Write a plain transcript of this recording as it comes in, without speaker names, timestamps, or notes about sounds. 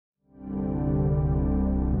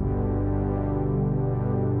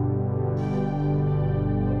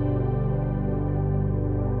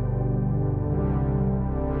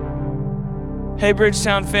Hey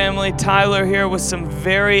Bridgetown family, Tyler here with some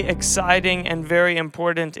very exciting and very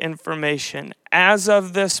important information. As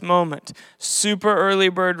of this moment, super early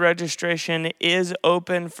bird registration is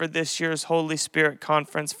open for this year's Holy Spirit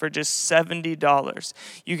Conference for just $70.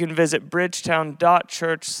 You can visit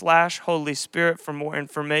bridgetown.church/Holy Spirit for more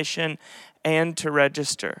information and to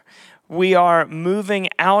register. We are moving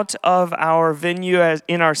out of our venue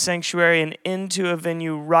in our sanctuary and into a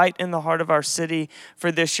venue right in the heart of our city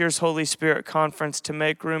for this year's Holy Spirit Conference to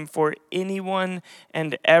make room for anyone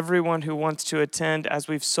and everyone who wants to attend, as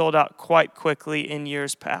we've sold out quite quickly in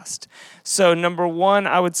years past. So number one,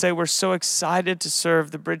 I would say we're so excited to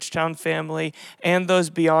serve the Bridgetown family and those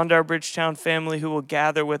beyond our Bridgetown family who will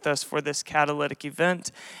gather with us for this catalytic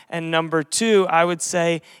event. And number two, I would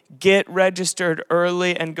say get registered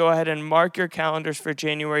early and go ahead and mark your calendars for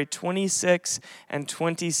January 26 and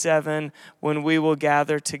 27 when we will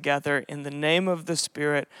gather together in the name of the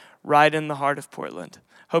Spirit right in the heart of Portland.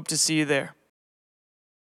 Hope to see you there.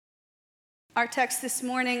 Our text this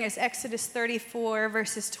morning is Exodus 34,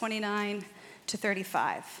 verses 29 to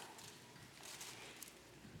 35.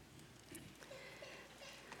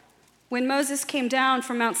 When Moses came down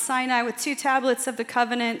from Mount Sinai with 2 tablets of the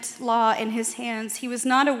covenant law in his hands, he was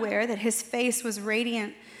not aware that his face was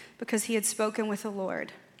radiant because he had spoken with the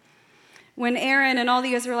Lord. When Aaron and all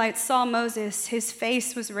the Israelites saw Moses, his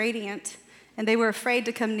face was radiant, and they were afraid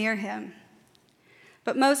to come near him.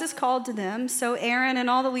 But Moses called to them, so Aaron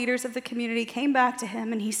and all the leaders of the community came back to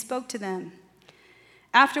him, and he spoke to them.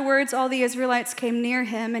 Afterwards, all the Israelites came near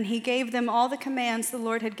him, and he gave them all the commands the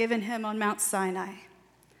Lord had given him on Mount Sinai.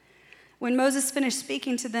 When Moses finished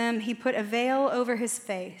speaking to them, he put a veil over his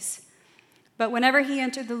face. But whenever he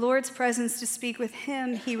entered the Lord's presence to speak with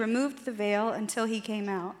him, he removed the veil until he came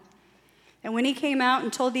out. And when he came out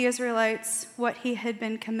and told the Israelites what he had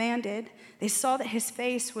been commanded, they saw that his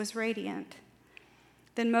face was radiant.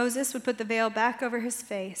 Then Moses would put the veil back over his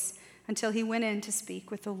face until he went in to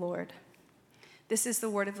speak with the Lord. This is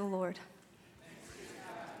the word of the Lord.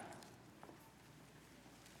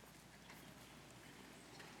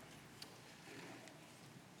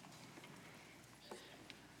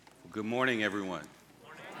 Good morning, everyone.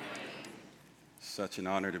 Such an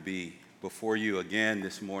honor to be before you again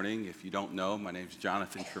this morning. If you don't know, my name is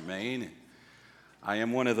Jonathan Tremaine, and I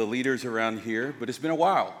am one of the leaders around here, but it's been a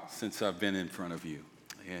while since I've been in front of you.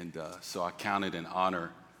 And so I count it an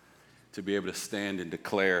honor to be able to stand and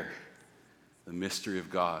declare the mystery of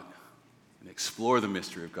God and explore the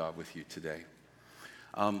mystery of God with you today.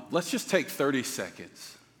 Let's just take 30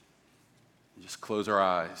 seconds and just close our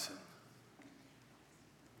eyes.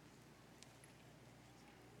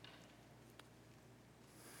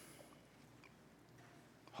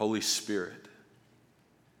 Holy Spirit,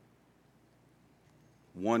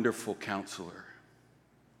 wonderful counselor,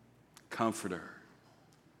 comforter,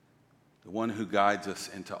 the one who guides us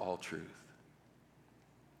into all truth.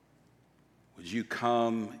 Would you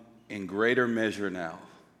come in greater measure now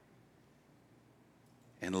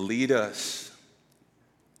and lead us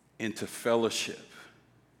into fellowship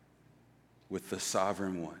with the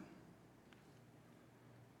Sovereign One?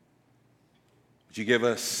 Would you give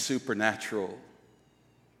us supernatural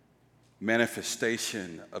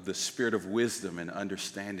manifestation of the spirit of wisdom and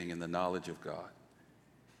understanding and the knowledge of God?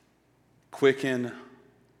 Quicken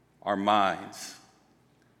our minds.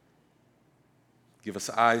 Give us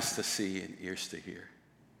eyes to see and ears to hear.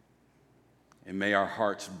 And may our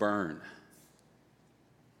hearts burn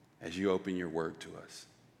as you open your word to us.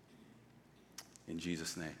 In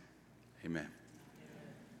Jesus' name, amen.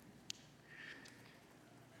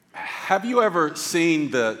 Have you ever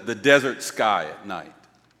seen the desert sky at night?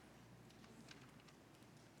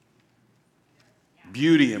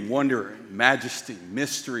 Beauty and wonder, majesty,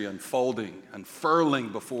 mystery unfolding, unfurling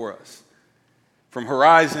before us. From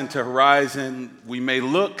horizon to horizon, we may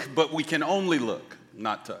look, but we can only look,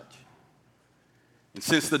 not touch. And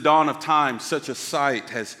since the dawn of time, such a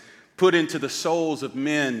sight has put into the souls of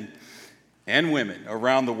men and women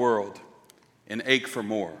around the world an ache for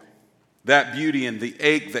more. That beauty and the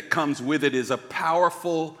ache that comes with it is a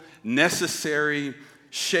powerful, necessary,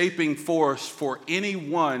 shaping force for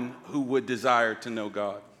anyone who would desire to know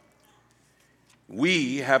God.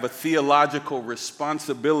 We have a theological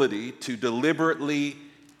responsibility to deliberately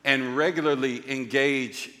and regularly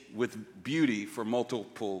engage with beauty for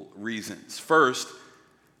multiple reasons. First,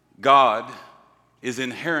 God is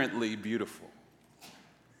inherently beautiful.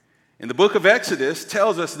 And the book of Exodus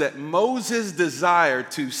tells us that Moses' desire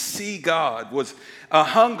to see God was a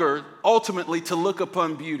hunger ultimately to look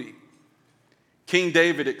upon beauty. King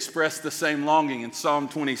David expressed the same longing in Psalm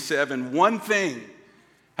 27. One thing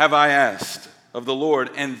have I asked of the Lord,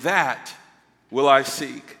 and that will I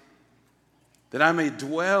seek, that I may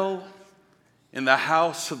dwell in the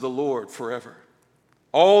house of the Lord forever,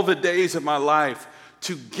 all the days of my life,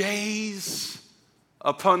 to gaze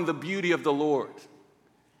upon the beauty of the Lord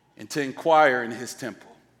and to inquire in his temple.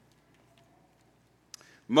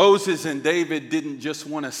 Moses and David didn't just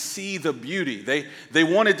want to see the beauty. They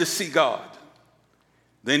wanted to see God.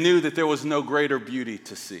 They knew that there was no greater beauty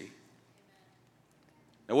to see.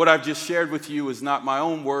 Now, what I've just shared with you is not my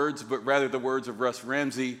own words, but rather the words of Russ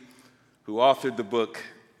Ramsey, who authored the book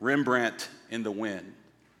Rembrandt in the Wind.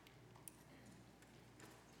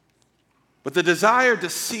 But the desire to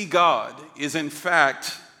see God is, in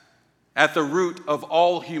fact, at the root of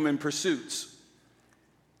all human pursuits.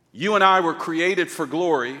 You and I were created for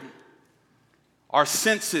glory. Our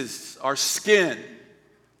senses, our skin,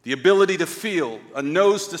 the ability to feel, a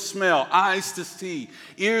nose to smell, eyes to see,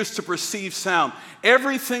 ears to perceive sound.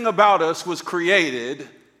 Everything about us was created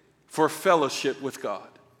for fellowship with God.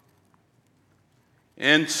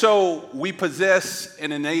 And so we possess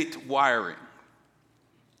an innate wiring.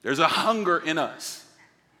 There's a hunger in us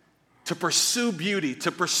to pursue beauty,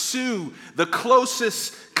 to pursue the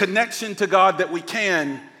closest connection to God that we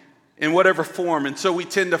can in whatever form. And so we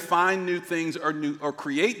tend to find new things or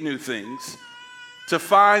create new things to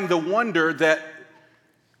find the wonder that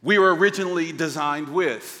we were originally designed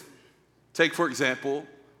with. Take, for example,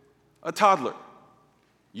 a toddler.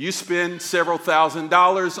 You spend several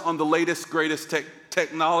 $1,000s on the latest, greatest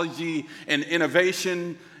technology and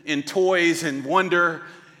innovation in toys and wonder,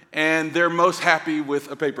 and they're most happy with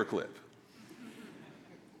a paperclip.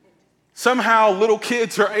 Somehow, little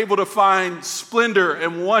kids are able to find splendor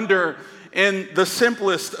and wonder in the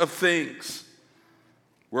simplest of things.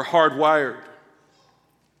 We're hardwired,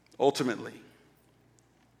 ultimately,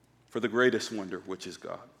 for the greatest wonder, which is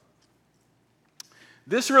God.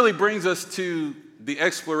 This really brings us to the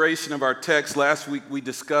exploration of our text. Last week, we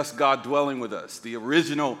discussed God dwelling with us, the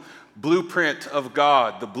original blueprint of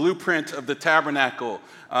God, the blueprint of the tabernacle,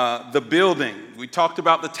 the building. We talked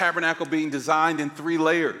about the tabernacle being designed in 3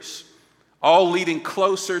 layers, all leading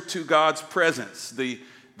closer to God's presence. The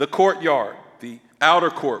courtyard, the outer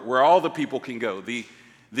court where all the people can go,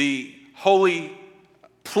 the holy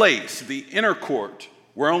place, the inner court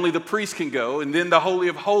where only the priest can go, and then the Holy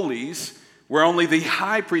of Holies where only the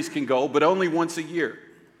high priest can go, but only once a year.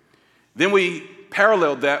 Then we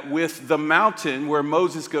paralleled that with the mountain where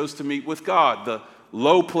Moses goes to meet with God, the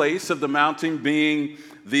low place of the mountain being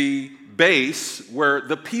the base where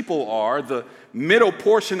the people are. The middle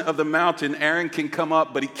portion of the mountain, Aaron can come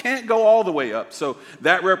up, but he can't go all the way up. So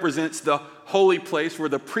that represents the holy place where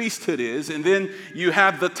the priesthood is. And then you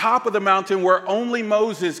have the top of the mountain where only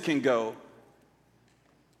Moses can go,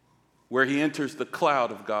 where he enters the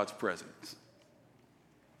cloud of God's presence.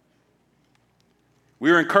 We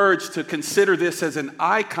are encouraged to consider this as an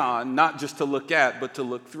icon, not just to look at, but to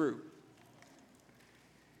look through.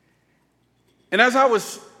 And as I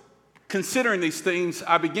was considering these things,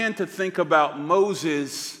 I began to think about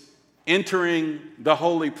Moses entering the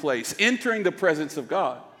holy place, entering the presence of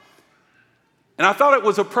God. And I thought it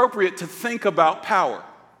was appropriate to think about power.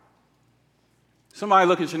 Somebody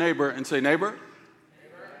look at your neighbor and say, neighbor,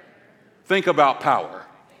 think about power.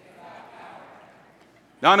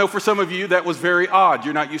 Now, I know for some of you that was very odd.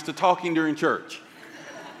 You're not used to talking during church.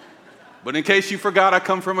 But in case you forgot, I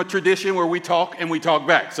come from a tradition where we talk and we talk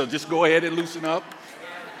back. So just go ahead and loosen up.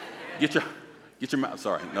 Get your mouth.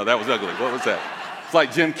 Sorry, no, that was ugly. What was that? It's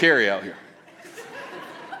like Jim Carrey out here.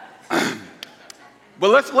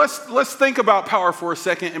 But let's think about power for a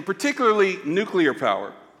second, and particularly nuclear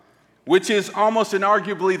power, which is almost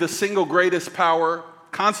inarguably the single greatest power,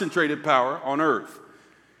 concentrated power on Earth.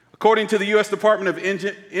 According to the U.S. Department of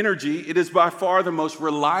Energy, it is by far the most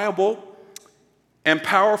reliable and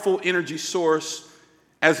powerful energy source,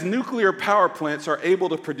 as nuclear power plants are able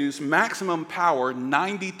to produce maximum power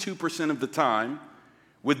 92% of the time,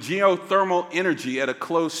 with geothermal energy at a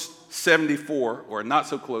close 74, or not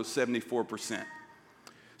so close 74%.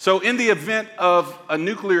 So in the event of a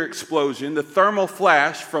nuclear explosion, the thermal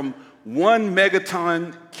flash from 1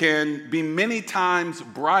 megaton can be many times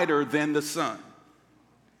brighter than the sun,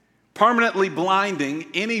 permanently blinding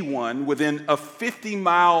anyone within a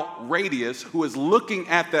 50-mile radius who is looking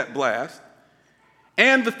at that blast.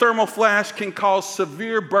 And the thermal flash can cause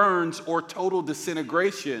severe burns or total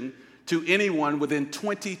disintegration to anyone within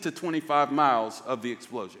 20 to 25 miles of the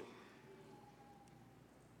explosion.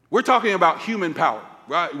 We're talking about human power,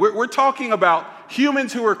 right? We're talking about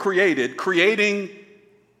humans who are creating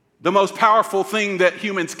the most powerful thing that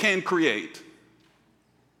humans can create.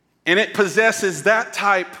 And it possesses that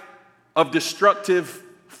type of destructive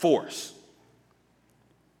force.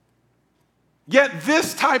 Yet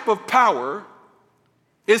this type of power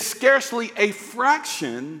is scarcely a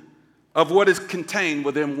fraction of what is contained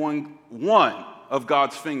within one of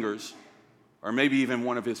God's fingers, or maybe even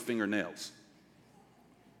one of his fingernails.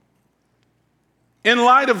 In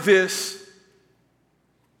light of this,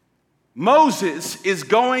 Moses is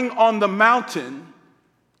going on the mountain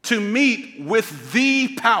to meet with the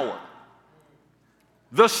power,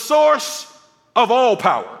 the source of all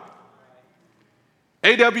power.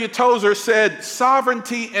 A.W. Tozer said,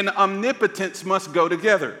 sovereignty and omnipotence must go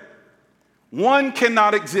together. One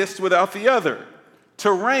cannot exist without the other.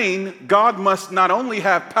 To reign, God must not only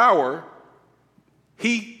have power,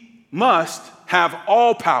 he must have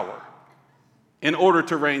all power in order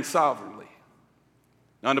to reign sovereignly.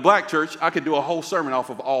 Now in the black church, I could do a whole sermon off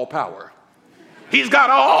of all power. He's got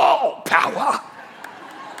all power.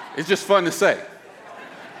 It's just fun to say.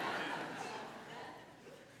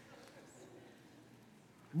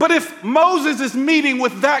 But if Moses is meeting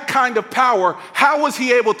with that kind of power, how was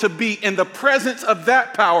he able to be in the presence of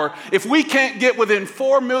that power? If we can't get within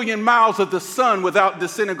 4 million miles of the sun without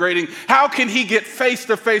disintegrating, how can he get face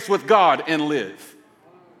to face with God and live?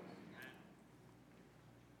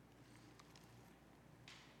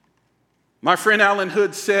 My friend Alan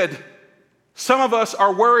Hood said, some of us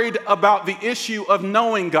are worried about the issue of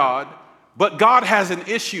knowing God, but God has an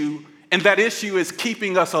issue, and that issue is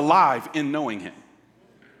keeping us alive in knowing him.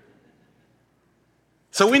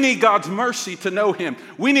 So we need God's mercy to know him.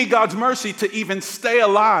 We need God's mercy to even stay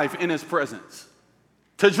alive in his presence.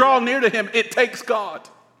 To draw near to him, it takes God.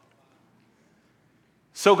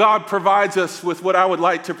 So God provides us with what I would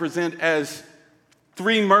like to present as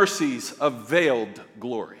 3 mercies of veiled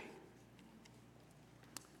glory.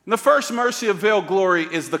 And the first mercy of veiled glory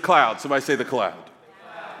is the cloud. Somebody say the cloud.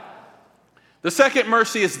 The second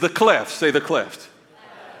mercy is the cleft. Say the cleft.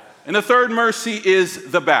 And the third mercy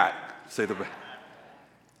is the bat. Say the bat.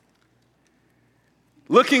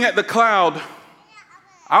 Looking at the cloud,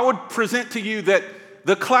 I would present to you that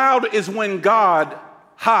the cloud is when God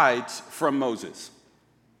hides from Moses.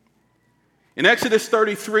 In Exodus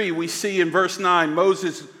 33, we see in verse 9,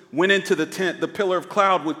 Moses went into the tent. The pillar of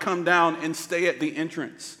cloud would come down and stay at the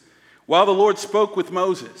entrance while the Lord spoke with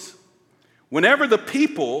Moses. Whenever the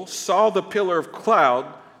people saw the pillar of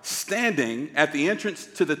cloud standing at the entrance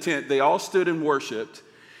to the tent, they all stood and worshiped,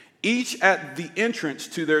 each at the entrance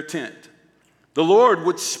to their tent. The Lord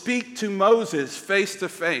would speak to Moses face to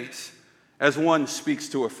face as one speaks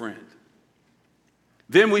to a friend.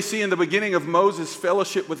 Then we see in the beginning of Moses'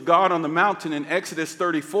 fellowship with God on the mountain in Exodus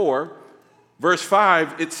 34, verse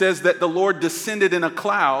 5, it says that the Lord descended in a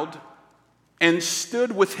cloud and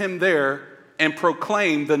stood with him there and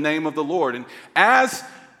proclaimed the name of the Lord. And as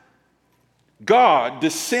God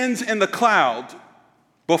descends in the cloud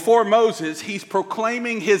before Moses, he's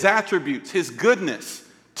proclaiming his attributes, his goodness,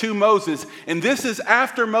 to Moses. And this is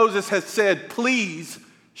after Moses has said, please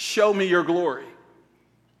show me your glory.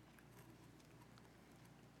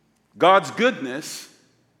 God's goodness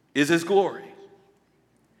is his glory.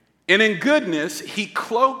 And in goodness, he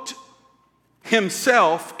cloaked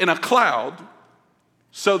himself in a cloud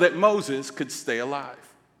so that Moses could stay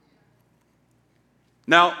alive.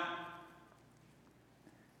 Now,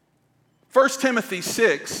 1 Timothy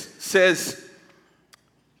 6 says,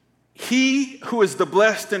 he who is the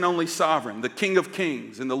blessed and only sovereign, the King of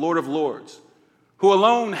kings and the Lord of lords, who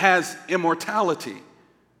alone has immortality,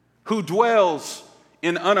 who dwells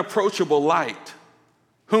in unapproachable light,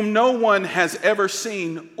 whom no one has ever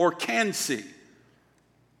seen or can see.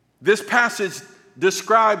 This passage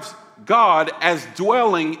describes God as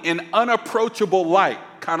dwelling in unapproachable light,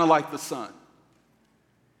 kind of like the sun.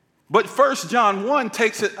 But 1 John 1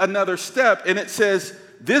 takes it another step, and it says,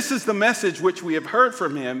 this is the message which we have heard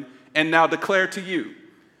from him and now declare to you,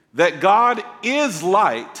 that God is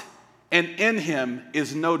light, and in him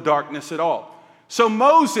is no darkness at all. So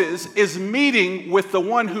Moses is meeting with the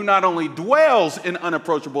one who not only dwells in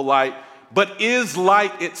unapproachable light, but is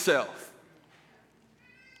light itself.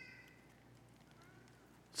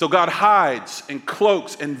 So God hides and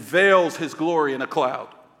cloaks and veils his glory in a cloud.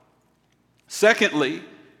 Secondly,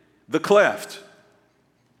 the cleft.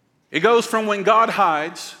 It goes from when God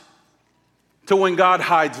hides to when God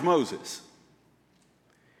hides Moses.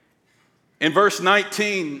 In verse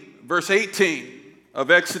 18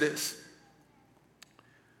 of Exodus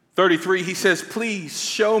 33, he says, please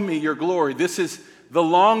show me your glory. This is the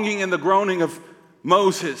longing and the groaning of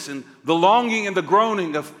Moses and the longing and the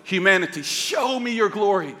groaning of humanity. Show me your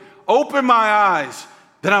glory. Open my eyes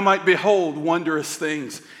that I might behold wondrous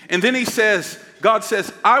things. And then he says, God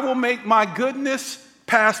says, I will make my goodness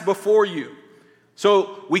pass before you.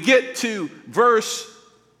 So we get to verse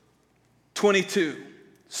 22.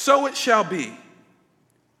 So it shall be,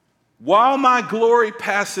 while my glory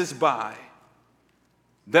passes by,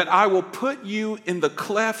 that I will put you in the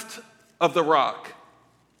cleft of the rock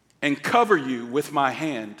and cover you with my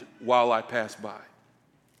hand while I pass by.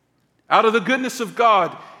 Out of the goodness of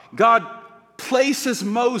God, God places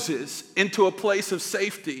Moses into a place of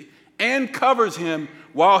safety and covers him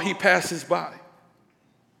while he passes by.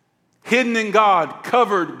 Hidden in God,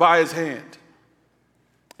 covered by his hand.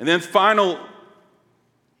 And then final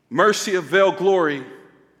mercy of veiled glory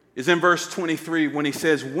is in verse 23 when he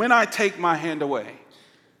says, when I take my hand away,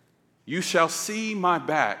 you shall see my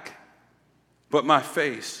back, but my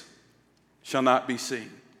face shall not be seen.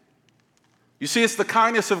 You see, it's the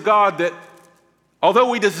kindness of God that although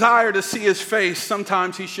we desire to see his face,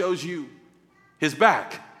 sometimes he shows you his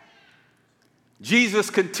back. Jesus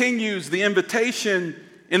continues the invitation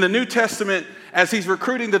in the New Testament as he's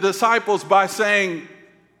recruiting the disciples by saying,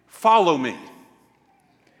 follow me.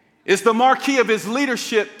 It's the marquee of his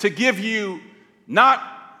leadership to give you not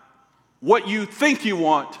what you think you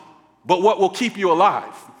want, but what will keep you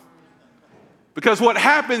alive. Because what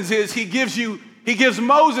happens is he gives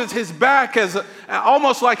Moses his back as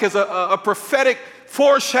almost like as a prophetic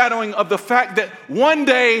foreshadowing of the fact that one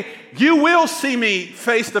day you will see me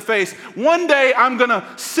face to face. One day I'm going to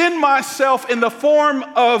send myself in the form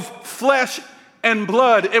of flesh and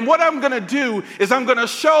blood. And what I'm going to do is I'm going to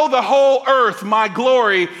show the whole earth my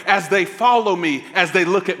glory as they follow me, as they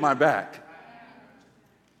look at my back.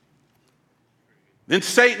 Then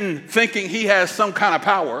Satan, thinking he has some kind of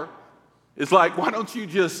power, is like, why don't you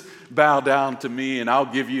just bow down to me and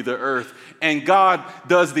I'll give you the earth? And God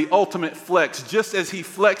does the ultimate flex, just as he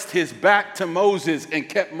flexed his back to Moses and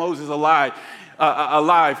kept Moses alive.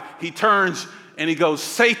 He turns and he goes,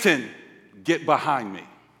 Satan, get behind me.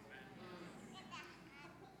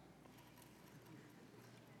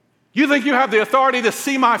 You think you have the authority to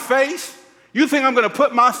see my face? You think I'm going to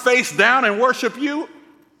put my face down and worship you?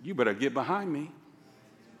 You better get behind me.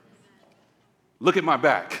 Look at my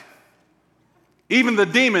back. Even the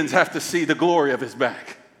demons have to see the glory of his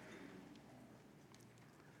back.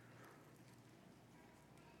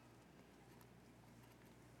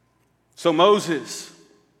 So Moses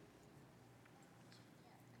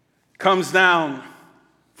comes down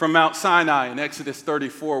from Mount Sinai in Exodus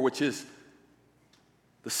 34, which is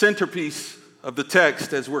the centerpiece of the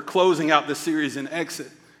text as we're closing out this series in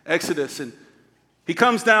Exodus. And he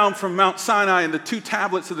comes down from Mount Sinai, and the two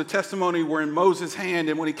tablets of the testimony were in Moses' hand.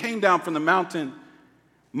 And when he came down from the mountain,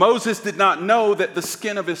 Moses did not know that the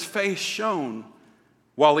skin of his face shone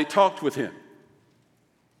while he talked with him.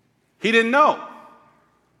 He didn't know.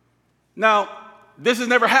 Now, this has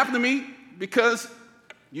never happened to me because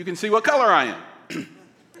you can see what color I am.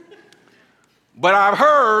 But I've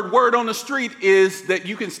heard word on the street is that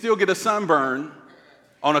you can still get a sunburn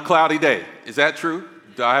on a cloudy day. Is that true?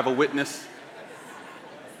 Do I have a witness?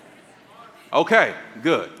 Okay,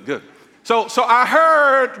 good. So I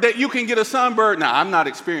heard that you can get a sunburn. Now, I'm not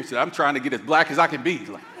experiencing it. I'm trying to get as black as I can be.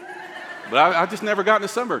 But I just never gotten a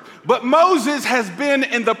sunburn. But Moses has been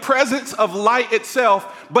in the presence of light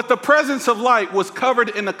itself, but the presence of light was covered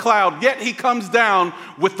in a cloud, yet he comes down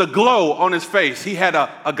with the glow on his face. He had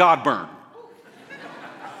a God burn.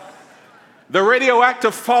 The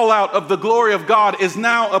radioactive fallout of the glory of God is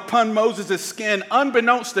now upon Moses' skin,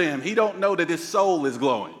 unbeknownst to him. He don't know that his soul is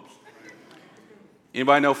glowing.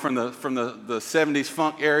 Anybody know from the 70s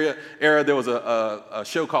funk era, there was a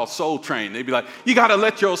show called Soul Train. They'd be like, you got to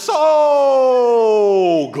let your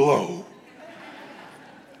soul glow.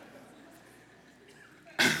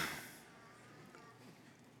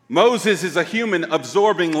 Moses is a human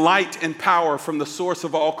absorbing light and power from the source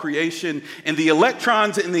of all creation, and the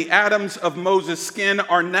electrons in the atoms of Moses' skin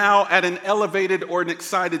are now at an elevated or an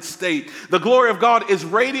excited state. The glory of God is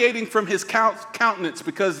radiating from his countenance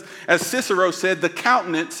because, as Cicero said, the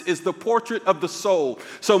countenance is the portrait of the soul.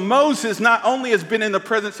 So Moses not only has been in the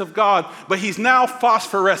presence of God, but he's now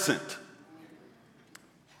phosphorescent.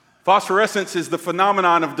 Phosphorescence is the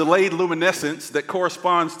phenomenon of delayed luminescence that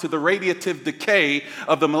corresponds to the radiative decay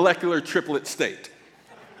of the molecular triplet state.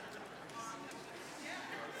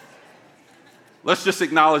 Let's just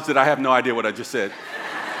acknowledge that I have no idea what I just said.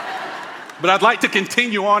 But I'd like to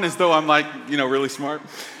continue on as though I'm really smart.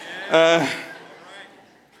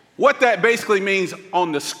 What that basically means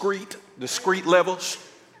on the discrete level,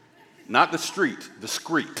 not the street,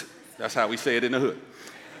 discrete. That's how we say it in the hood.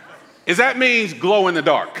 Is that means glow in the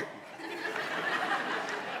dark.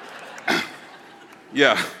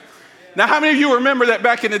 Yeah. Now, how many of you remember that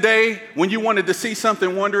back in the day when you wanted to see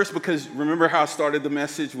something wondrous? Because remember how I started the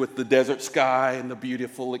message with the desert sky and the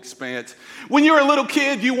beautiful expanse? When you were a little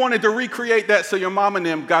kid, you wanted to recreate that, so your mom and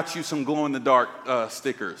them got you some glow-in-the-dark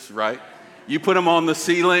stickers, right? You put them on the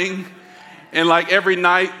ceiling, and like every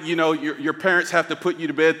night, you know, your parents have to put you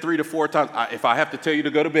to bed 3 to 4 times. If I have to tell you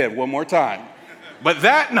to go to bed one more time. But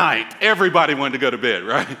that night, everybody wanted to go to bed,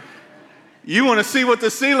 right? You want to see what the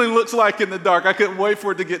ceiling looks like in the dark. I couldn't wait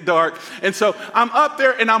for it to get dark. And so I'm up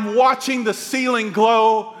there and I'm watching the ceiling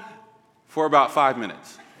glow for about 5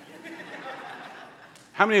 minutes.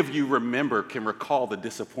 How many of you can recall the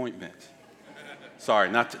disappointment? Sorry,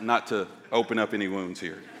 not to open up any wounds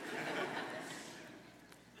here.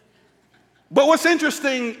 But what's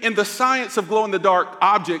interesting in the science of glow-in-the-dark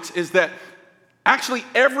objects is that actually,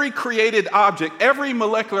 every created object, every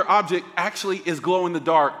molecular object actually is glow in the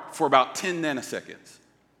dark for about 10 nanoseconds.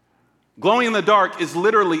 Glowing in the dark is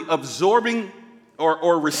literally absorbing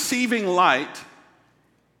or receiving light.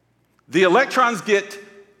 The electrons get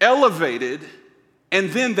elevated, and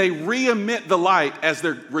then they re-emit the light as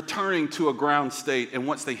they're returning to a ground state. And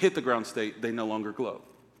once they hit the ground state, they no longer glow.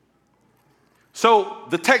 So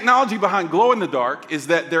the technology behind glow in the dark is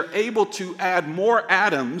that they're able to add more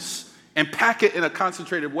atoms and pack it in a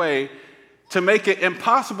concentrated way to make it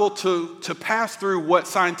impossible to pass through what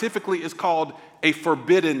scientifically is called a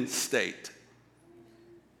forbidden state.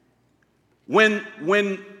 When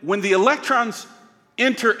the electrons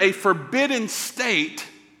enter a forbidden state,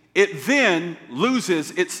 it then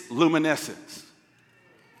loses its luminescence.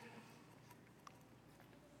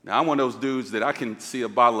 Now, I'm one of those dudes that I can see a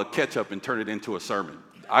bottle of ketchup and turn it into a sermon.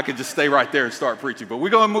 I could just stay right there and start preaching, but we're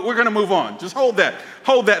going to move on. Just hold that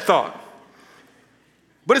thought.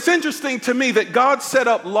 But it's interesting to me that God set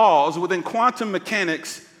up laws within quantum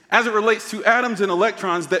mechanics as it relates to atoms and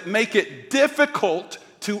electrons that make it difficult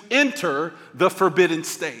to enter the forbidden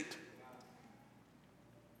state.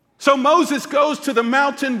 So Moses goes to the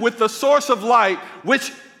mountain with the source of light,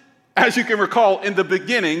 which, as you can recall, in the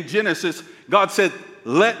beginning, Genesis, God said,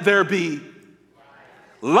 "Let there be."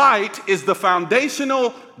 Light is the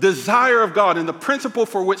foundational desire of God and the principle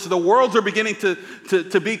for which the worlds are beginning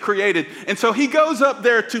to be created. And so he goes up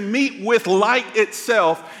there to meet with light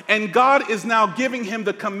itself, and God is now giving him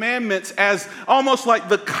the commandments as almost like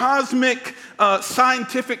the cosmic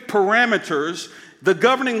scientific parameters, the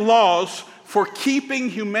governing laws for keeping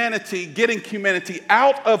humanity, getting humanity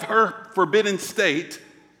out of her forbidden state,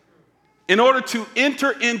 in order to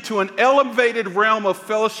enter into an elevated realm of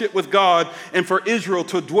fellowship with God and for Israel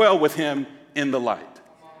to dwell with him in the light.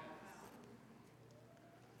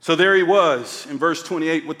 So there he was in verse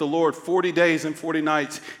 28 with the Lord 40 days and 40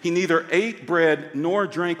 nights. He neither ate bread nor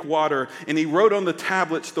drank water, and he wrote on the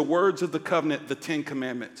tablets the words of the covenant, the 10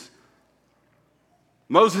 Commandments.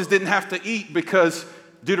 Moses didn't have to eat because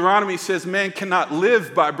Deuteronomy says man cannot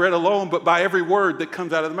live by bread alone, but by every word that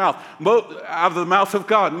comes out of the mouth of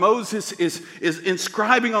God. Moses is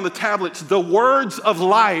inscribing on the tablets the words of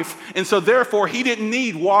life, and so therefore he didn't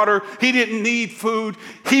need water, he didn't need food.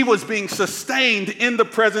 He was being sustained in the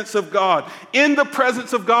presence of God. In the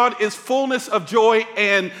presence of God is fullness of joy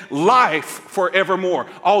and life forevermore.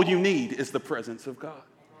 All you need is the presence of God.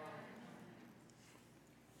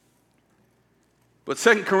 But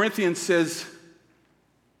 2 Corinthians says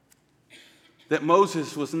that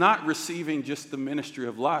Moses was not receiving just the ministry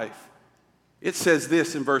of life. It says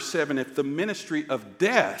this in verse 7, if the ministry of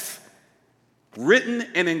death, written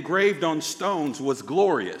and engraved on stones, was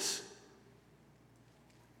glorious,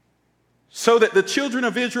 so that the children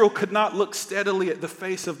of Israel could not look steadily at the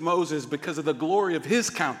face of Moses because of the glory of his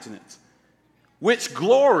countenance, which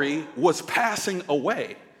glory was passing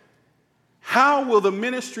away, how will the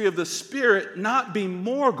ministry of the Spirit not be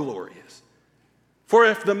more glorious? For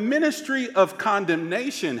if the ministry of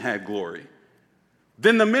condemnation had glory,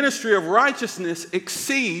 then the ministry of righteousness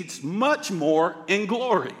exceeds much more in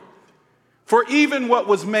glory. For even what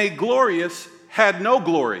was made glorious had no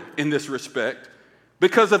glory in this respect,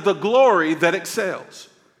 because of the glory that excels.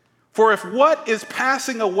 For if what is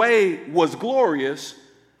passing away was glorious,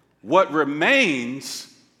 what remains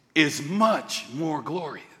is much more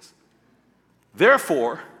glorious.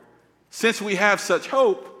 Therefore, since we have such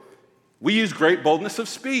hope, we use great boldness of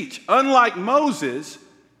speech, unlike Moses,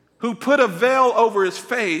 who put a veil over his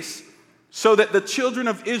face so that the children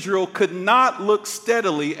of Israel could not look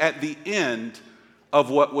steadily at the end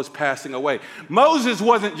of what was passing away. Moses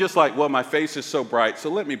wasn't just like, well, my face is so bright,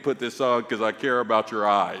 so let me put this on because I care about your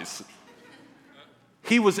eyes.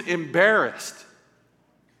 He was embarrassed.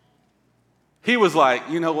 He was like,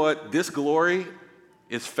 you know what? This glory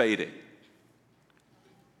is fading.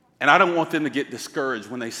 And I don't want them to get discouraged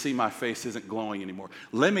when they see my face isn't glowing anymore.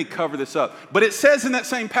 Let me cover this up. But it says in that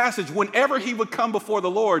same passage, whenever he would come before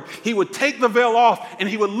the Lord, he would take the veil off and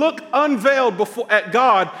he would look unveiled at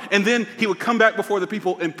God, and then he would come back before the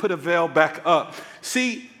people and put a veil back up.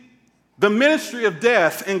 See, the ministry of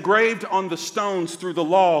death engraved on the stones through the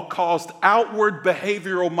law caused outward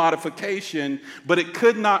behavioral modification, but it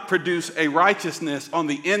could not produce a righteousness on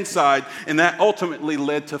the inside, and that ultimately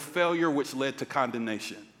led to failure, which led to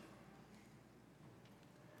condemnation.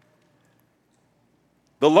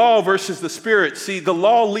 The law versus the Spirit. See, the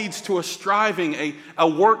law leads to a striving, a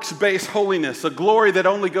works-based holiness, a glory that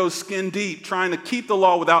only goes skin deep, trying to keep the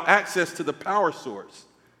law without access to the power source.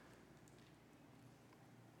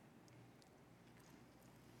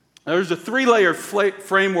 Now, there's a three-layer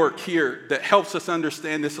framework here that helps us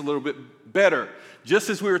understand this a little bit better.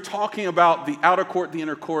 Just as we were talking about the outer court, the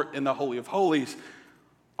inner court, and the Holy of Holies,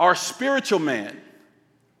 our spiritual man,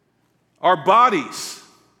 our bodies,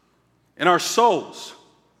 and our souls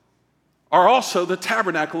are also the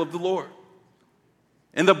tabernacle of the Lord.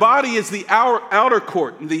 And the body is the outer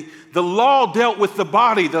court. And the law dealt with the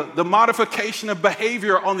body, the modification of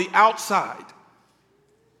behavior on the outside.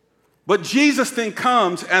 But Jesus then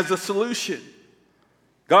comes as a solution.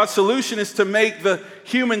 God's solution is to make the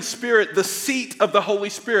human spirit the seat of the Holy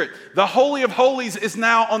Spirit. The Holy of Holies is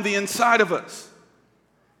now on the inside of us.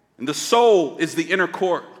 And the soul is the inner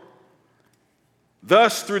court.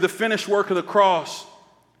 Thus, through the finished work of the cross,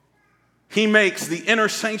 he makes the inner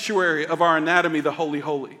sanctuary of our anatomy the Holy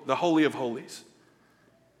of Holies.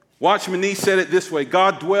 Watchman Nee said it this way: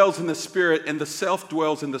 God dwells in the spirit, and the self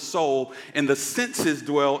dwells in the soul, and the senses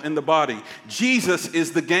dwell in the body. Jesus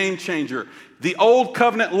is the game changer. The old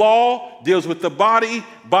covenant law deals with the body.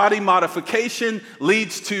 Body modification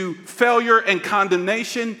leads to failure and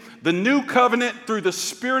condemnation. The new covenant, through the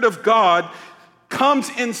Spirit of God, comes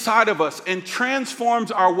inside of us and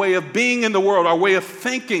transforms our way of being in the world, our way of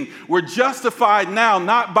thinking. We're justified now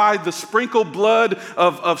not by the sprinkled blood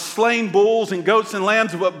of slain bulls and goats and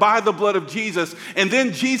lambs, but by the blood of Jesus. And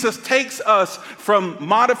then Jesus takes us from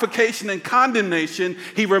modification and condemnation.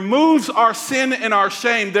 He removes our sin and our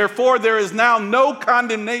shame. Therefore, there is now no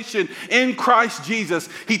condemnation in Christ Jesus.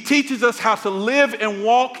 He teaches us how to live and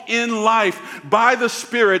walk in life by the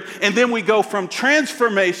Spirit. And then we go from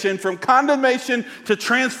transformation, from condemnation to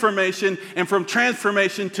transformation, and from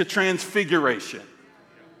transformation to transfiguration.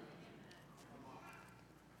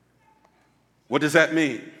 What does that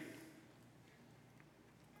mean?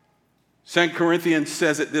 2 Corinthians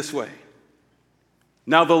says it this way: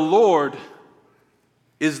 now the Lord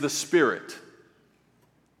is the Spirit,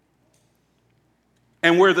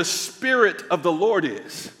 and where the Spirit of the Lord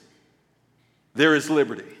is, there is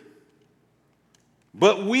liberty.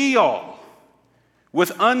 But we all,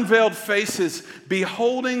 with unveiled faces,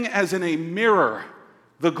 beholding as in a mirror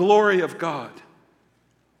the glory of God,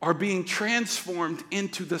 are being transformed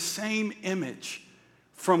into the same image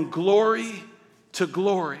from glory to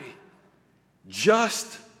glory,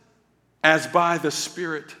 just as by the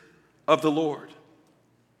Spirit of the Lord.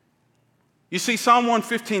 You see, Psalm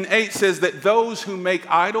 115:8 says that those who make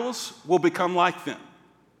idols will become like them.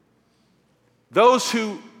 Those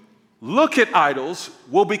who look at idols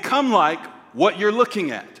will become like what you're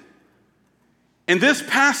looking at. And this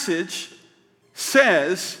passage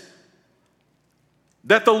says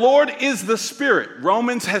that the Lord is the Spirit.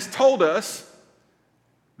 Romans has told us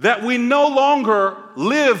that we no longer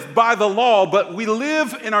live by the law, but we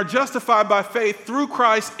live and are justified by faith through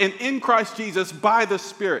Christ and in Christ Jesus by the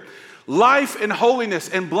Spirit. Life and holiness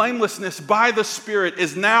and blamelessness by the Spirit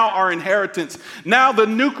is now our inheritance. Now the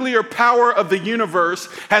nuclear power of the universe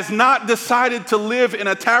has not decided to live in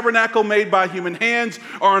a tabernacle made by human hands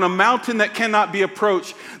or on a mountain that cannot be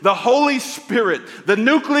approached. The Holy Spirit, the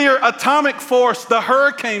nuclear atomic force, the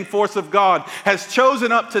hurricane force of God, has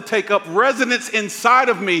chosen up to take up residence inside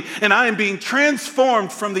of me, and I am being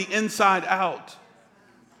transformed from the inside out.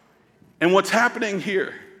 And what's happening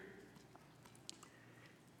here?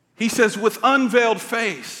 He says, with unveiled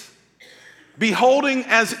face, beholding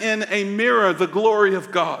as in a mirror the glory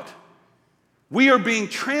of God, we are being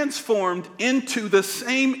transformed into the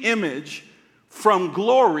same image from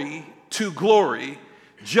glory to glory,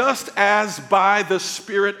 just as by the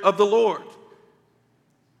Spirit of the Lord.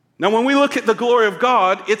 Now, when we look at the glory of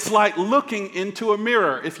God, it's like looking into a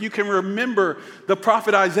mirror. If you can remember, the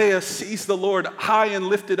prophet Isaiah sees the Lord high and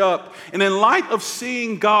lifted up. And in light of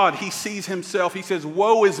seeing God, he sees himself. He says,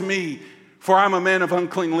 woe is me, for I'm a man of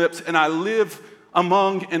unclean lips, and I live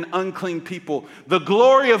among an unclean people. The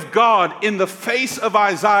glory of God in the face of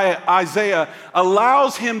Isaiah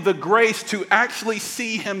allows him the grace to actually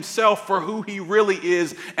see himself for who he really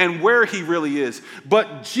is and where he really is.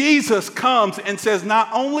 But Jesus comes and says, not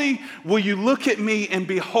only will you look at me and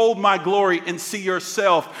behold my glory and see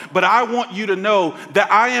yourself, but I want you to know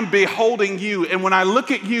that I am beholding you. And when I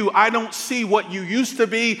look at you, I don't see what you used to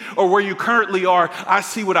be or where you currently are. I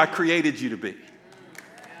see what I created you to be.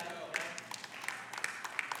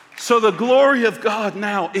 So the glory of God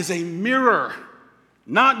now is a mirror,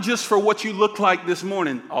 not just for what you look like this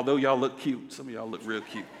morning, although y'all look cute. Some of y'all look real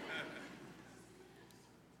cute.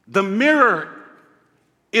 The mirror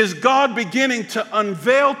is God beginning to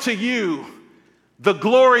unveil to you the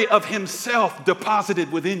glory of himself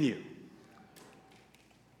deposited within you.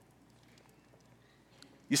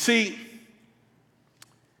 You see,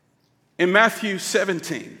 in Matthew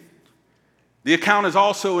 17, the account is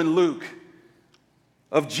also in Luke,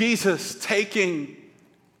 of Jesus taking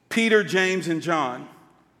Peter, James, and John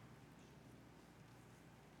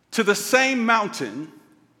to the same mountain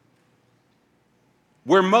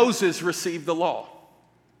where Moses received the law,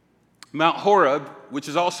 Mount Horeb, which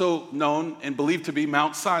is also known and believed to be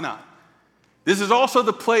Mount Sinai. This is also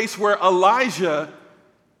the place where Elijah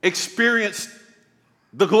experienced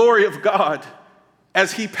the glory of God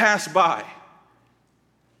as he passed by.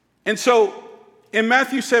 And so, in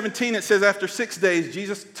Matthew 17, it says, after 6 days,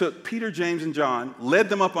 Jesus took Peter, James, and John, led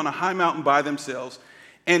them up on a high mountain by themselves,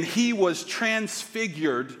 and he was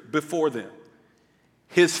transfigured before them.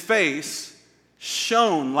 His face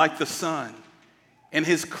shone like the sun, and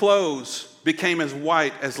his clothes became as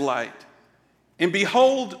white as light. And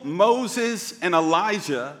behold, Moses and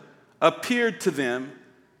Elijah appeared to them,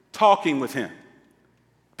 talking with him.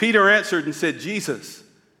 Peter answered and said, Jesus,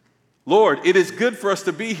 Lord, it is good for us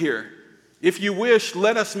to be here. If you wish,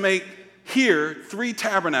 let us make here 3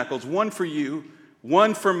 tabernacles, one for you,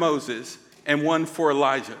 one for Moses, and one for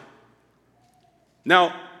Elijah.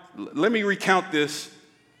 Now, let me recount this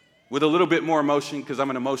with a little bit more emotion because I'm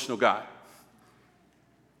an emotional guy.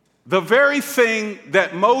 The very thing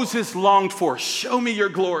that Moses longed for, show me your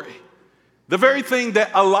glory. The very thing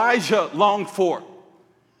that Elijah longed for.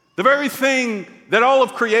 The very thing that all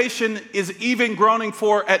of creation is even groaning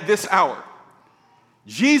for at this hour.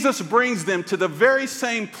 Jesus brings them to the very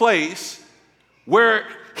same place where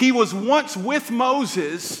he was once with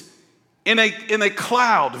Moses in a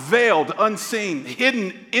cloud, veiled, unseen,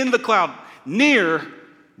 hidden in the cloud, near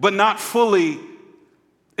but not fully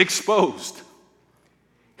exposed.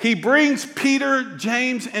 He brings Peter,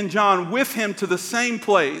 James, and John with him to the same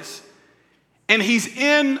place, and he's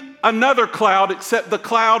in another cloud, except the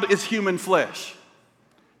cloud is human flesh.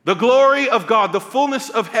 The glory of God, the fullness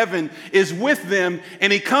of heaven is with them,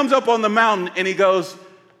 and he comes up on the mountain and he goes,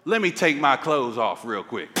 let me take my clothes off real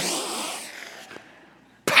quick.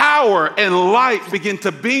 Power and light begin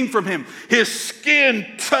to beam from him. His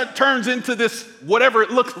skin turns into this, whatever it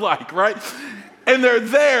looks like, right? And they're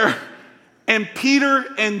there, and Peter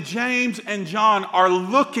and James and John are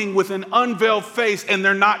looking with an unveiled face, and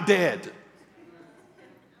they're not dead.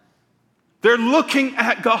 They're looking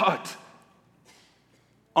at God.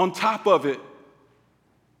 On top of it,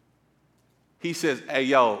 he says, hey,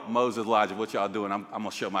 yo, Moses, Elijah, what y'all doing? I'm going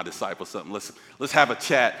to show my disciples something. Let's have a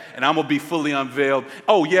chat, and I'm going to be fully unveiled.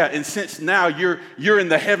 Oh, yeah, and since now you're in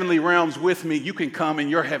the heavenly realms with me, you can come in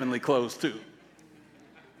your heavenly clothes too.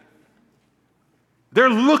 They're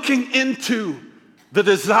looking into the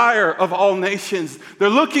desire of all nations. They're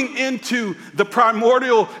looking into the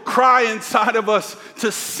primordial cry inside of us to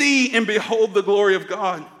see and behold the glory of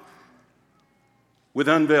God with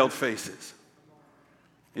unveiled faces.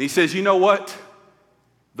 And he says, you know what?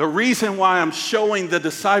 The reason why I'm showing the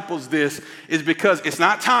disciples this is because it's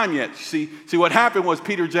not time yet. See what happened was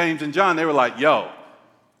Peter, James, and John, they were like, yo,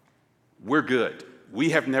 we're good.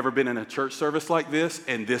 We have never been in a church service like this,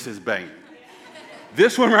 and this is banging.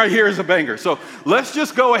 This one right here is a banger. So let's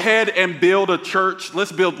just go ahead and build a church.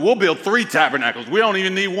 We'll build 3 tabernacles. We don't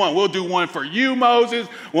even need one. We'll do one for you, Moses,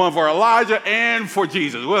 one for Elijah, and for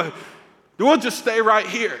Jesus. We'll just stay right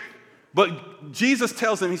here. But Jesus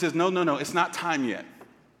tells them, he says, no, it's not time yet.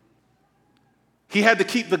 He had to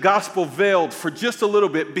keep the gospel veiled for just a little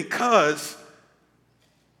bit because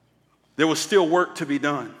there was still work to be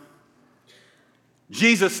done.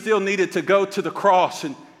 Jesus still needed to go to the cross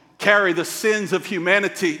and carry the sins of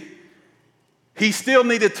humanity. He still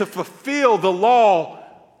needed to fulfill the law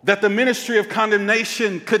that the ministry of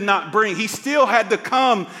condemnation could not bring. He still had to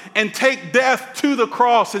come and take death to the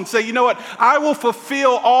cross and say, you know what? I will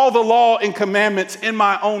fulfill all the law and commandments in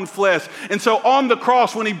my own flesh. And so on the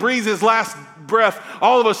cross, when he breathes his last breath,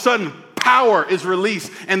 all of a sudden, power is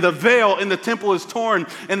released, and the veil in the temple is torn,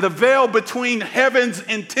 and the veil between heaven's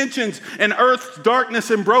intentions and earth's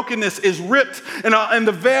darkness and brokenness is ripped, and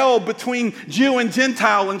the veil between Jew and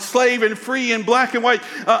Gentile and slave and free and black and white,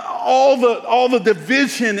 all the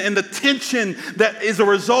division and the tension that is a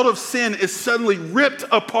result of sin is suddenly ripped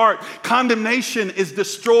apart. Condemnation is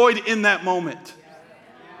destroyed in that moment.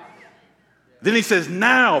 Then he says,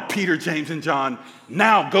 now, Peter, James, and John,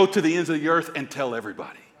 now go to the ends of the earth and tell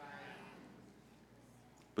everybody.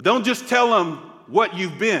 But don't just tell them what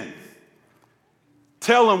you've been.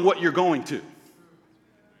 Tell them what you're going to.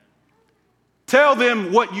 Tell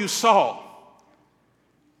them what you saw.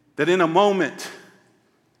 That in a moment,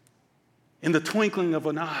 in the twinkling of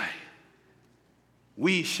an eye,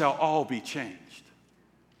 we shall all be changed.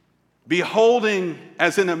 Beholding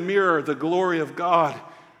as in a mirror the glory of God,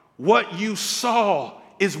 what you saw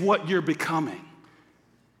is what you're becoming.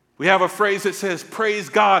 We have a phrase that says, praise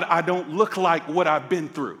God, I don't look like what I've been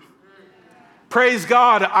through. Praise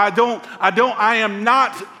God, I am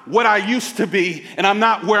not what I used to be, and I'm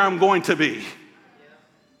not where I'm going to be.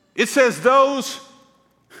 It says those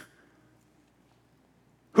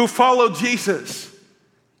who follow Jesus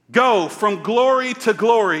go from glory to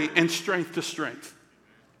glory and strength to strength.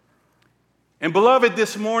 And beloved,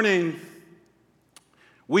 this morning,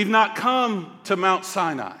 we've not come to Mount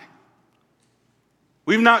Sinai.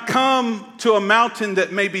 We've not come to a mountain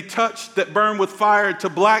that may be touched, that burned with fire, to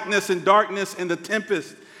blackness and darkness and the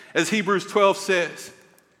tempest, as Hebrews 12 says.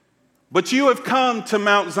 But you have come to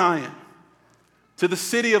Mount Zion, to the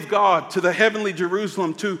city of God, to the heavenly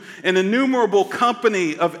Jerusalem, to an innumerable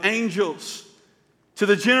company of angels, to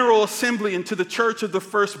the general assembly and to the church of the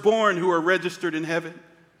firstborn who are registered in heaven.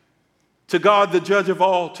 To God, the judge of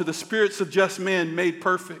all, to the spirits of just men made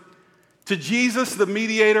perfect, to Jesus, the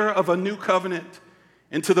mediator of a new covenant,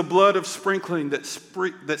 and to the blood of sprinkling that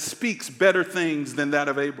speaks better things than that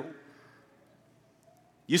of Abel.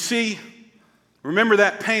 You see, remember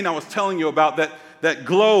that paint I was telling you about, that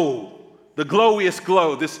glow, the glowiest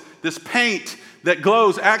glow, this paint that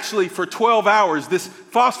glows actually for 12 hours, this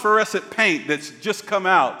phosphorescent paint that's just come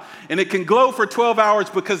out. And it can glow for 12 hours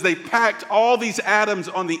because they packed all these atoms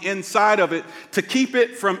on the inside of it to keep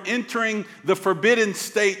it from entering the forbidden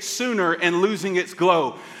state sooner and losing its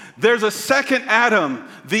glow. There's a second Adam,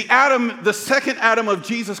 the second Adam of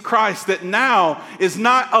Jesus Christ, that now is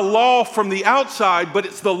not a law from the outside, but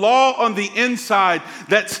it's the law on the inside.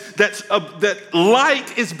 That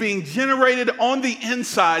light is being generated on the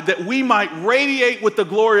inside that we might radiate with the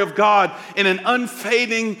glory of God in an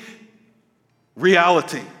unfading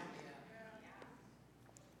reality.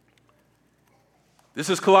 This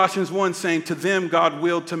is Colossians 1 saying, to them God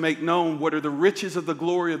willed to make known what are the riches of the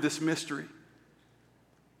glory of this mystery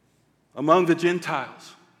among the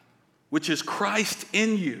Gentiles, which is Christ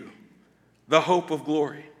in you, the hope of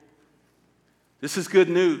glory. This is good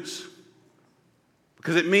news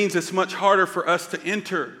because it means it's much harder for us to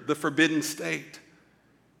enter the forbidden state.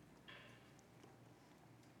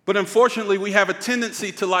 But unfortunately, we have a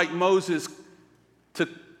tendency to, like Moses, to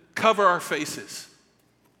cover our faces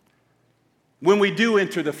when we do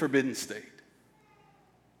enter the forbidden state.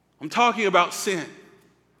 I'm talking about sin.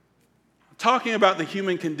 I'm talking about the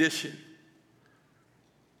human condition.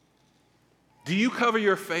 Do you cover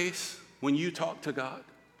your face when you talk to God?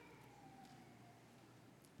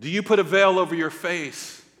 Do you put a veil over your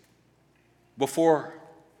face before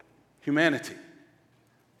humanity?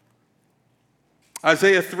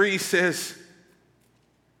 Isaiah 3 says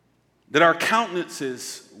that our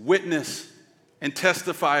countenances witness and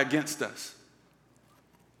testify against us.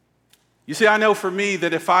 You see, I know for me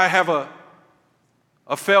that if I have a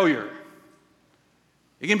failure,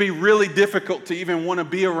 it can be really difficult to even want to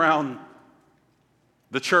be around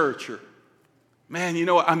the church. Or, man, you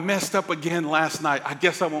know what? I messed up again last night. I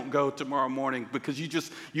guess I won't go tomorrow morning, because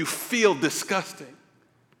you feel disgusting.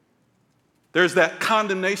 There's that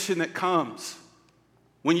condemnation that comes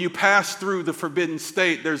when you pass through the forbidden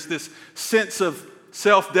state. There's this sense of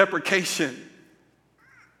self-deprecation.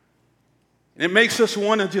 And it makes us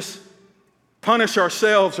want to just punish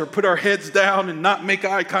ourselves or put our heads down and not make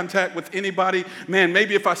eye contact with anybody. Man,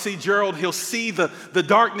 maybe if I see Gerald, he'll see the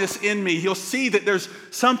darkness in me. He'll see that there's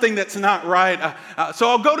something that's not right. So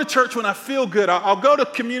I'll go to church when I feel good. I'll go to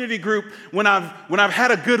community group when I've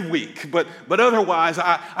had a good week. But otherwise,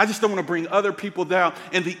 I just don't want to bring other people down.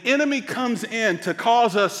 And the enemy comes in to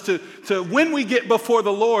cause us to when we get before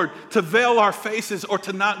the Lord, to veil our faces or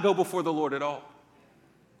to not go before the Lord at all.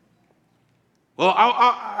 Well,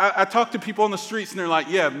 I talk to people on the streets and they're like,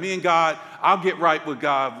 yeah, me and God, I'll get right with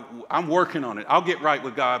God. I'm working on it. I'll get right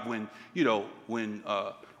with God when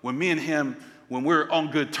when me and him, when we're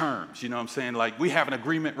on good terms, you know what I'm saying? Like we have an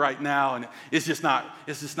agreement right now and it's just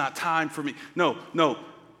not time for me. No.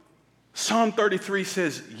 Psalm 33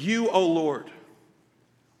 says, you, O Lord,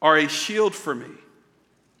 are a shield for me,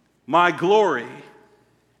 my glory,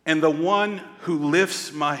 and the one who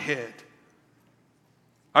lifts my head.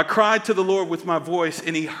 I cried to the Lord with my voice,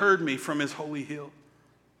 and he heard me from his holy hill.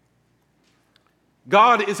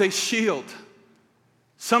 God is a shield.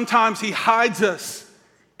 Sometimes he hides us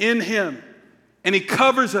in him, and he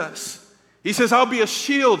covers us. He says, I'll be a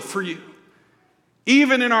shield for you.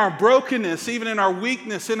 Even in our brokenness, even in our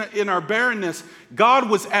weakness, in our barrenness, God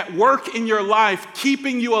was at work in your life,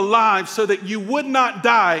 keeping you alive so that you would not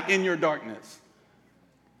die in your darkness.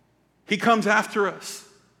 He comes after us.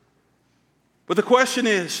 But the question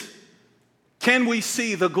is, can we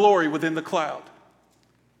see the glory within the cloud?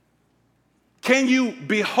 Can you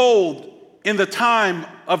behold in the time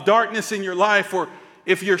of darkness in your life, or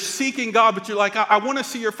if you're seeking God, but you're like, I want to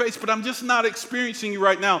see your face, but I'm just not experiencing you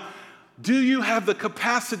right now. Do you have the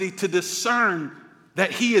capacity to discern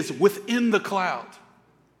that he is within the cloud,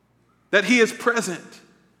 that he is present?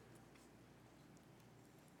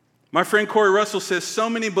 My friend Corey Russell says, so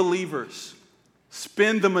many believers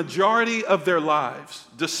spend the majority of their lives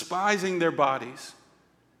despising their bodies,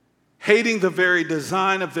 hating the very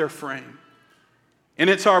design of their frame. And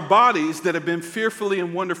it's our bodies that have been fearfully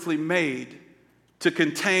and wonderfully made to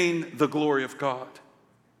contain the glory of God.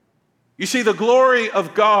 You see, the glory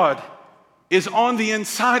of God is on the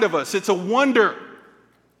inside of us. It's a wonder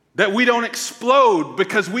that we don't explode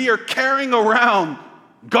because we are carrying around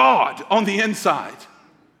God on the inside.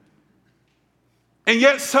 And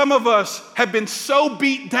yet some of us have been so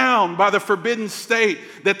beat down by the forbidden state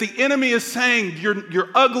that the enemy is saying, you're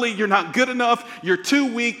ugly, you're not good enough, you're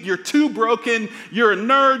too weak, you're too broken, you're a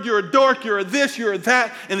nerd, you're a dork, you're a this, you're a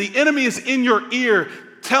that. And the enemy is in your ear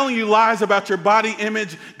telling you lies about your body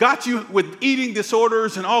image, got you with eating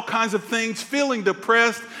disorders and all kinds of things, feeling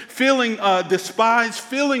depressed, feeling despised,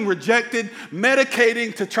 feeling rejected,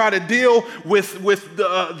 medicating to try to deal with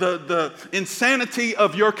the insanity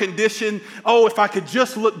of your condition. Oh, if I could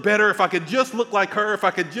just look better, if I could just look like her, if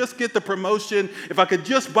I could just get the promotion, if I could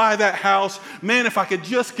just buy that house, man, if I could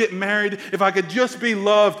just get married, if I could just be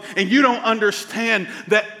loved. And you don't understand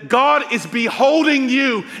that God is beholding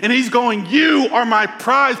you and he's going, you are my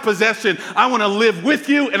prized possession. I want to live with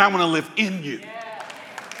you and I want to live in you.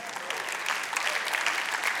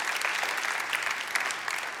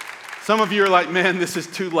 Some of you are like, man, this is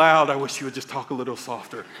too loud. I wish you would just talk a little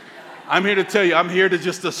softer. I'm here to tell you, I'm here to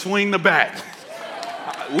just to swing the bat.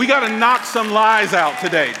 We got to knock some lies out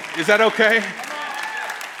today. Is that okay?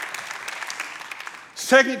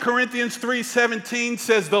 2 Corinthians 3:17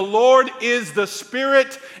 says, the Lord is the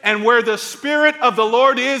Spirit, and where the Spirit of the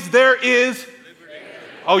Lord is, there is...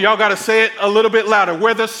 Oh, y'all got to say it a little bit louder.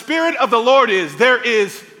 Where the Spirit of the Lord is, there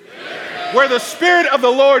is... Where the Spirit of the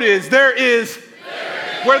Lord is, there is...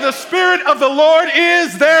 Where the Spirit of the Lord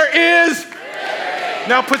is, there is...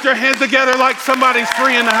 Now put your hands together like somebody's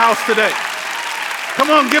free in the house today.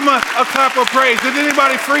 Come on, give them a clap of praise. Is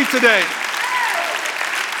anybody free today?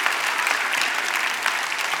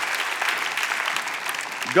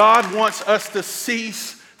 God wants us to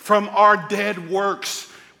cease from our dead works.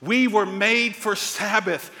 We were made for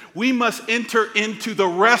Sabbath. We must enter into the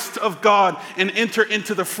rest of God and enter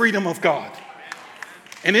into the freedom of God.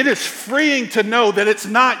 And it is freeing to know that it's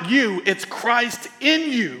not you, it's Christ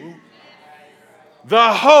in you.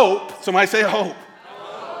 The hope, somebody say hope,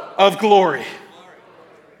 of glory.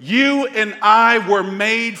 You and I were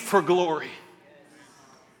made for glory.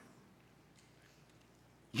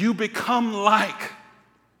 You become like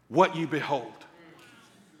what you behold.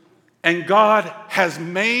 And God has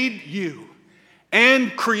made you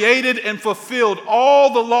and created and fulfilled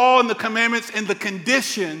all the law and the commandments and the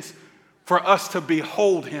conditions for us to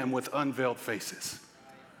behold him with unveiled faces.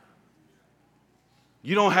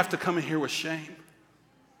 You don't have to come in here with shame.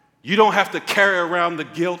 You don't have to carry around the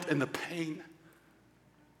guilt and the pain.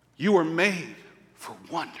 You were made for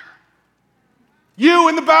wonder. You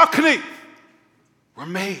in the balcony were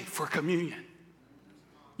made for communion.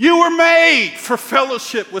 You were made for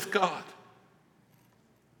fellowship with God.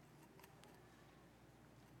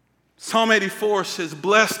 Psalm 84 says,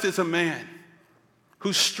 blessed is a man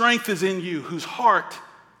whose strength is in you, whose heart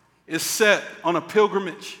is set on a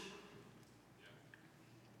pilgrimage.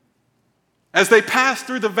 As they pass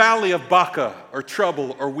through the valley of Baca, or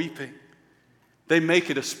trouble, or weeping, they make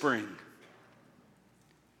it a spring.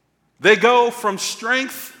 They go from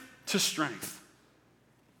strength to strength.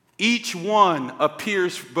 Each one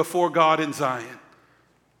appears before God in Zion.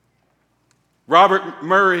 Robert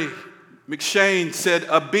Murray McShane said,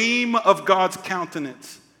 a beam of God's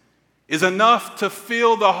countenance is enough to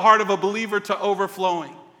fill the heart of a believer to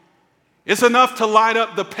overflowing. It's enough to light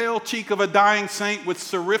up the pale cheek of a dying saint with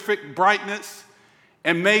seraphic brightness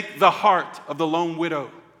and make the heart of the lone widow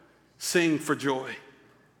sing for joy.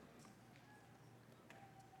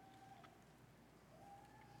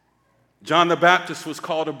 John the Baptist was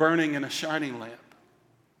called a burning and a shining lamp.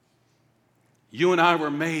 You and I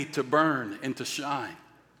were made to burn and to shine.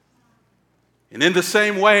 And in the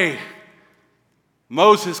same way,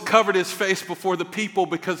 Moses covered his face before the people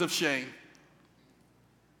because of shame.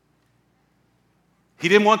 He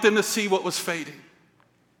didn't want them to see what was fading.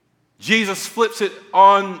 Jesus flips it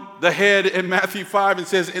on the head in Matthew 5 and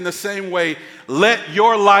says, in the same way, let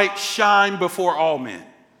your light shine before all men,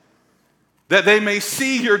 that they may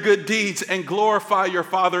see your good deeds and glorify your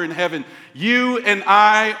Father in heaven. You and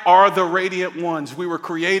I are the radiant ones. We were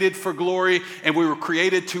created for glory, and we were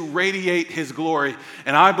created to radiate his glory.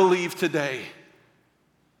 And I believe today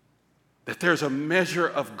that there's a measure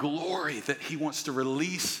of glory that he wants to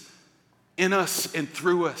release in us and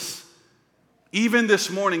through us. Even this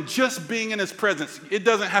morning, just being in his presence, it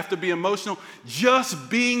doesn't have to be emotional. Just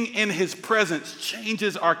being in his presence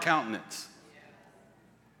changes our countenance.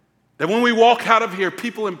 That when we walk out of here,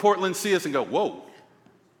 people in Portland see us and go, whoa,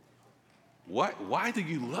 why do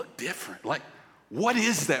you look different? Like, what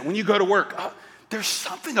is that? When you go to work, there's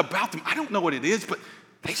something about them. I don't know what it is, but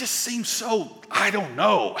they just seem so, I don't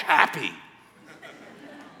know, happy.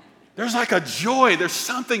 There's like a joy. There's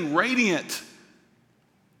something radiant.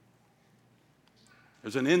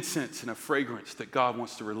 There's an incense and a fragrance that God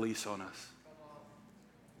wants to release on us.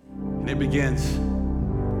 And it begins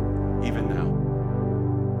even now.